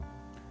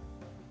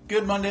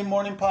Good Monday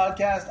morning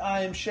podcast.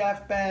 I am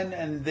Chef Ben,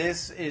 and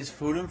this is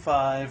Food in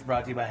 5,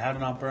 brought to you by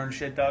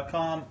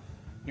HowToNotBurnShit.com,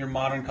 your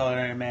modern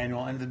culinary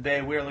manual. And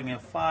today we are looking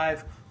at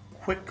 5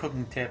 quick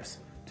cooking tips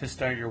to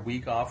start your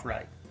week off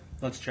right.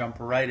 Let's jump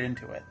right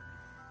into it.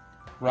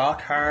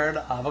 Rock hard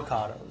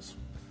avocados.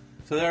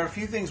 So there are a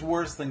few things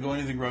worse than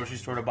going to the grocery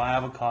store to buy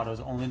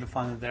avocados only to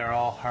find that they are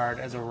all hard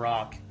as a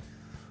rock.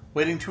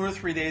 Waiting 2 or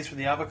 3 days for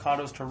the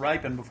avocados to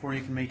ripen before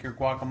you can make your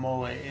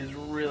guacamole is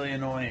really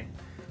annoying.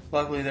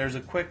 Luckily, there's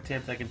a quick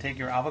tip that can take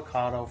your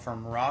avocado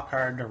from rock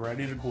hard to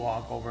ready to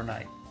guac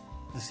overnight.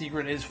 The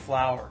secret is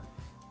flour.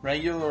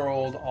 Regular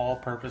old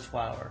all-purpose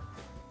flour.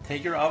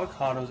 Take your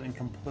avocados and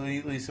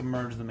completely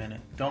submerge them in it.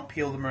 Don't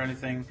peel them or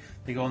anything.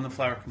 They go in the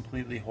flour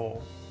completely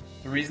whole.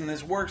 The reason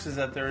this works is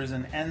that there is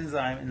an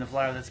enzyme in the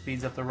flour that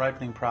speeds up the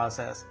ripening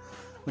process.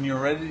 When you're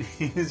ready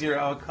to use your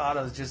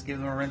avocados, just give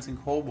them a rinse in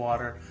cold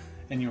water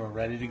and you are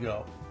ready to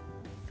go.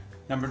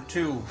 Number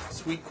 2,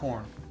 sweet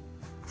corn.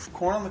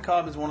 Corn on the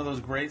cob is one of those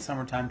great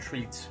summertime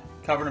treats.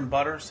 Covered in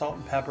butter, salt,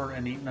 and pepper,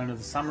 and eaten under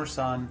the summer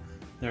sun,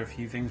 there are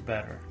few things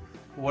better.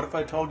 But what if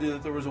I told you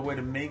that there was a way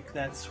to make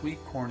that sweet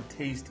corn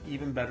taste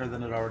even better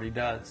than it already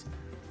does?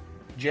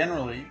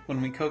 Generally, when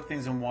we cook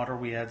things in water,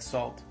 we add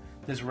salt.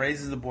 This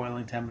raises the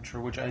boiling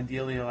temperature, which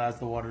ideally allows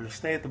the water to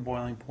stay at the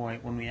boiling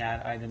point when we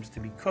add items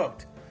to be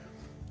cooked.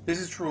 This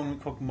is true when we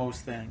cook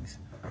most things.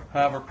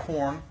 However,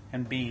 corn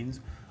and beans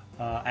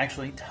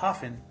actually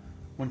toughen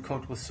when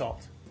cooked with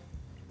salt.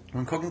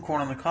 When cooking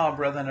corn on the cob,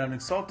 rather than adding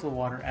salt to the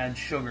water, add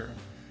sugar.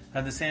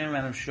 Add the same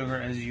amount of sugar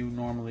as you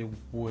normally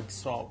would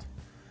salt.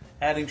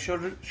 Adding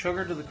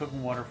sugar to the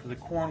cooking water for the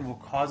corn will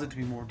cause it to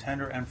be more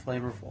tender and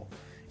flavorful.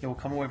 It will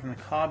come away from the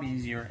cob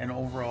easier and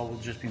overall will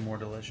just be more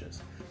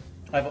delicious.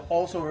 I've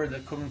also heard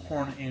that cooking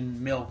corn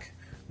in milk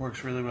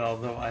works really well,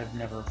 though I've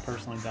never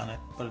personally done it,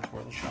 but it's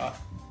worth a shot.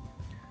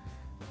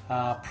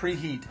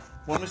 Preheat.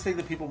 One mistake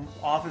that people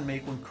often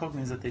make when cooking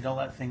is that they don't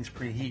let things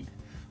preheat.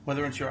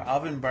 Whether it's your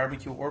oven,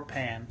 barbecue, or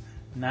pan,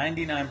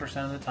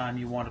 99% of the time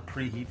you want to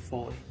preheat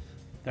fully.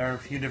 There are a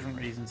few different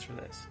reasons for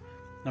this.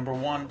 Number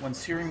 1, when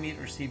searing meat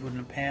or seafood in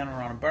a pan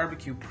or on a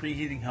barbecue,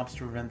 preheating helps to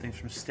prevent things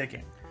from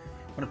sticking.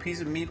 When a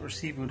piece of meat or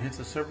seafood hits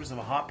the surface of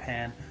a hot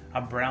pan, a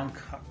brown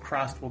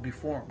crust will be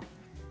formed.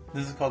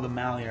 This is called the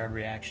Maillard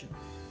reaction.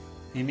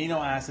 The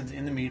amino acids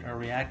in the meat are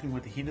reacting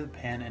with the heat of the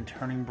pan and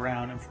turning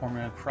brown and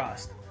forming a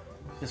crust.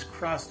 This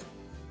crust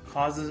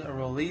causes a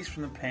release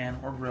from the pan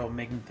or grill,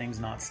 making things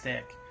not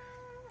stick.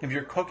 If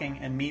you're cooking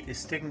and meat is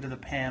sticking to the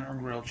pan or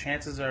grill,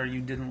 chances are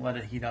you didn't let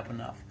it heat up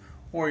enough,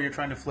 or you're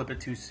trying to flip it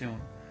too soon.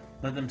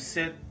 Let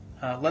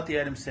the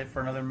item sit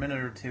for another minute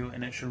or 2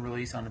 and it should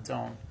release on its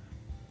own.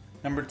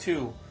 Number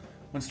 2,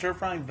 when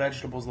stir-frying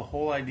vegetables, the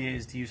whole idea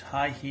is to use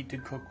high heat to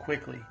cook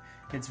quickly.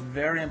 It's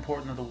very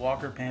important that the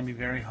wok or pan be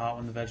very hot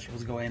when the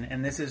vegetables go in,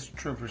 and this is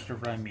true for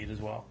stir-frying meat as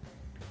well.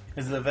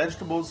 As the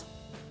vegetables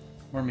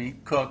or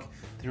meat cook,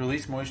 they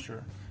release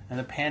moisture, and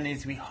the pan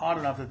needs to be hot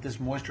enough that this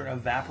moisture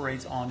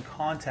evaporates on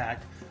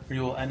contact, or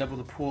you will end up with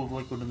a pool of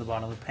liquid in the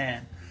bottom of the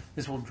pan.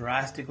 This will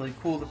drastically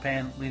cool the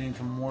pan, leading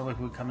to more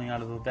liquid coming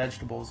out of the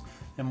vegetables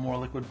and more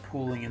liquid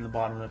pooling in the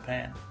bottom of the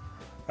pan.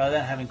 Rather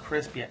than having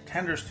crisp yet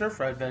tender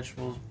stir-fried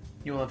vegetables,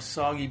 you will have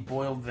soggy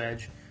boiled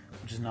veg,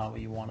 which is not what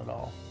you want at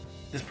all.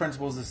 This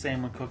principle is the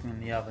same when cooking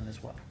in the oven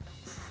as well.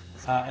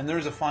 And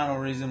there's a final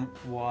reason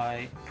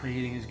why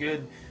preheating is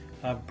good.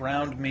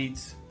 Browned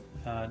meats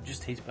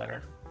just taste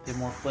better. They have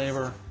more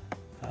flavor,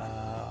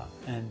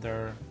 and they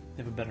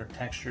have a better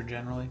texture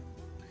generally.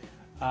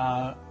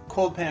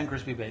 Cold pan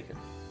crispy bacon.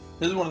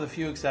 This is one of the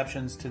few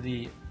exceptions to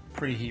the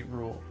preheat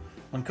rule.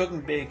 When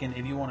cooking bacon,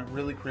 if you want it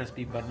really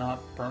crispy but not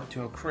burnt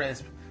to a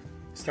crisp,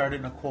 start it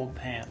in a cold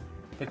pan.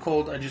 By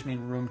cold, I just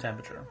mean room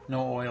temperature.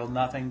 No oil,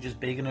 nothing, just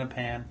bacon in a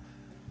pan.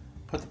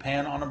 Put the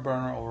pan on a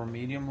burner over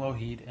medium-low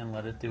heat and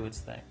let it do its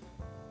thing.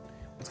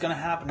 What's going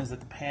to happen is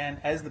that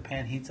as the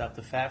pan heats up,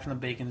 the fat from the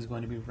bacon is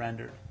going to be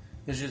rendered.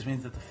 This just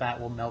means that the fat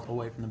will melt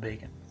away from the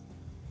bacon.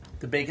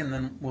 The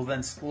bacon will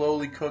then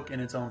slowly cook in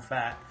its own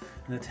fat,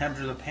 and the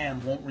temperature of the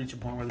pan won't reach a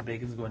point where the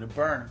bacon is going to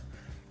burn.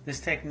 This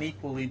technique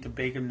will lead to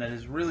bacon that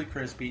is really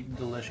crispy,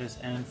 delicious,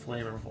 and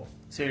flavorful.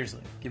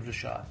 Seriously, give it a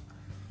shot.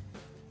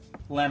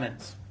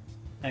 Lemons.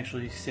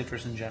 Actually,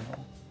 citrus in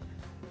general.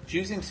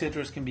 Juicing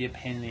citrus can be a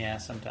pain in the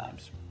ass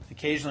sometimes.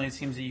 Occasionally it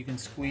seems that you can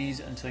squeeze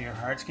until your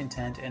heart's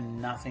content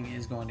and nothing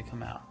is going to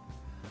come out.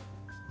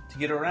 To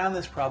get around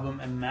this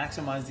problem and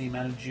maximize the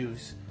amount of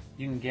juice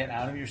you can get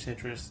out of your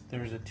citrus,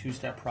 there is a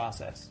 2-step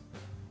process.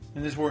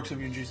 And this works if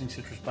you're juicing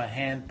citrus by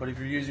hand, but if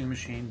you're using a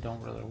machine,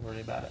 don't really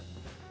worry about it.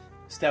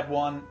 Step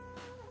 1,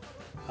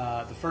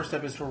 the first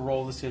step is to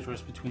roll the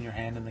citrus between your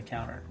hand and the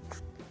counter.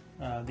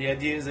 The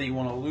idea is that you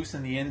want to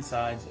loosen the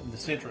insides of the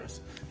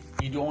citrus.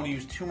 You don't want to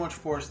use too much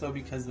force though,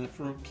 because the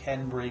fruit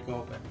can break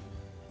open.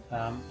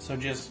 So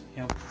just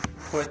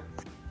put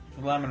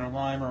lemon or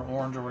lime or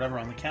orange or whatever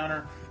on the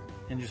counter,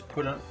 and just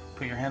put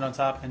your hand on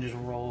top and just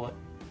roll it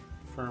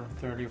for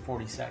 30 or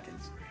 40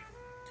 seconds.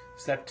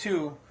 Step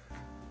 2,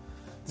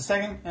 the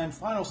second and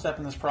final step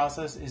in this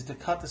process is to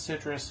cut the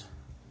citrus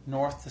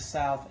north to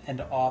south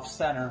and off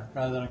center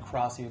rather than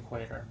across the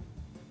equator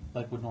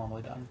like would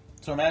normally done.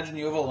 So imagine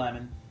you have a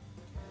lemon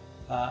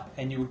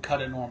and you would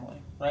cut it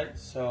normally, right?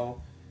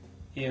 So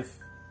if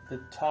the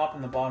top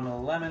and the bottom of the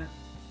lemon,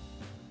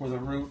 where the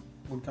root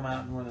would come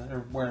out and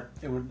where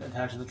it would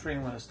attach to the tree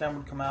and where the stem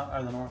would come out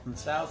are the north and the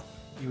south,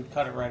 you would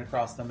cut it right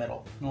across the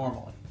middle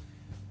normally.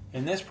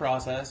 In this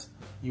process,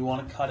 you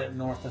want to cut it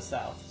north to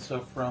south.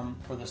 So from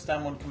where the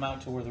stem would come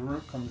out to where the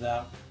root comes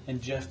out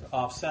and just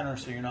off center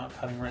so you're not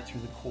cutting right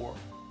through the core.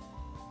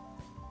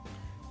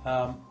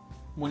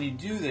 When you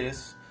do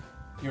this,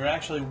 you're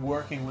actually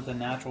working with the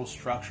natural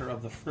structure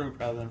of the fruit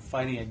rather than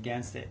fighting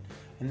against it.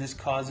 And this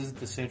causes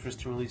the citrus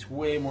to release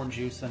way more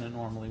juice than it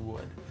normally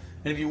would.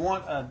 And if you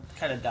want a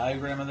kind of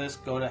diagram of this,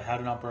 go to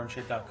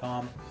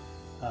howtonotburnshit.com.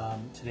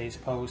 Today's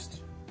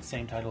post,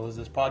 same title as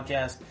this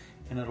podcast,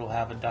 and it'll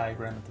have a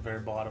diagram at the very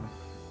bottom.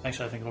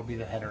 Actually, I think it'll be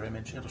the header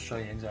image. It'll show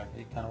you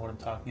exactly kind of what I'm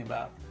talking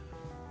about.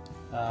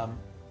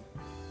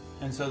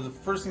 And so the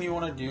first thing you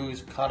want to do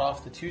is cut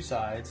off the two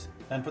sides,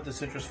 then put the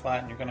citrus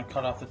flat, and you're going to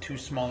cut off the two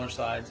smaller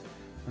sides,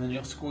 and then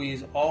you'll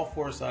squeeze all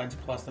four sides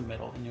plus the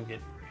middle, and you'll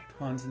get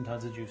tons and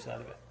tons of juice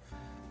out of it.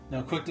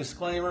 Now, quick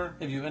disclaimer,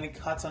 if you have any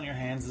cuts on your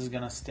hands, this is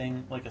going to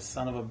sting like a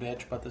son of a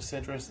bitch, but the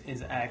citrus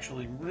is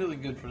actually really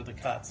good for the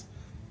cuts.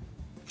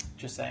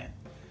 Just saying.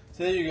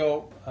 So there you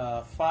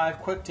go, 5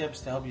 quick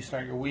tips to help you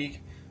start your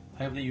week.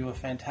 I hope that you have a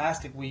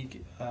fantastic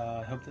week.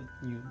 I hope that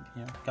you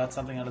got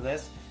something out of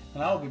this.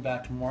 And I will be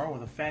back tomorrow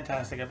with a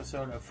fantastic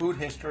episode of Food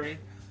History.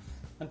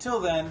 Until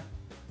then,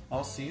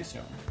 I'll see you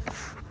soon.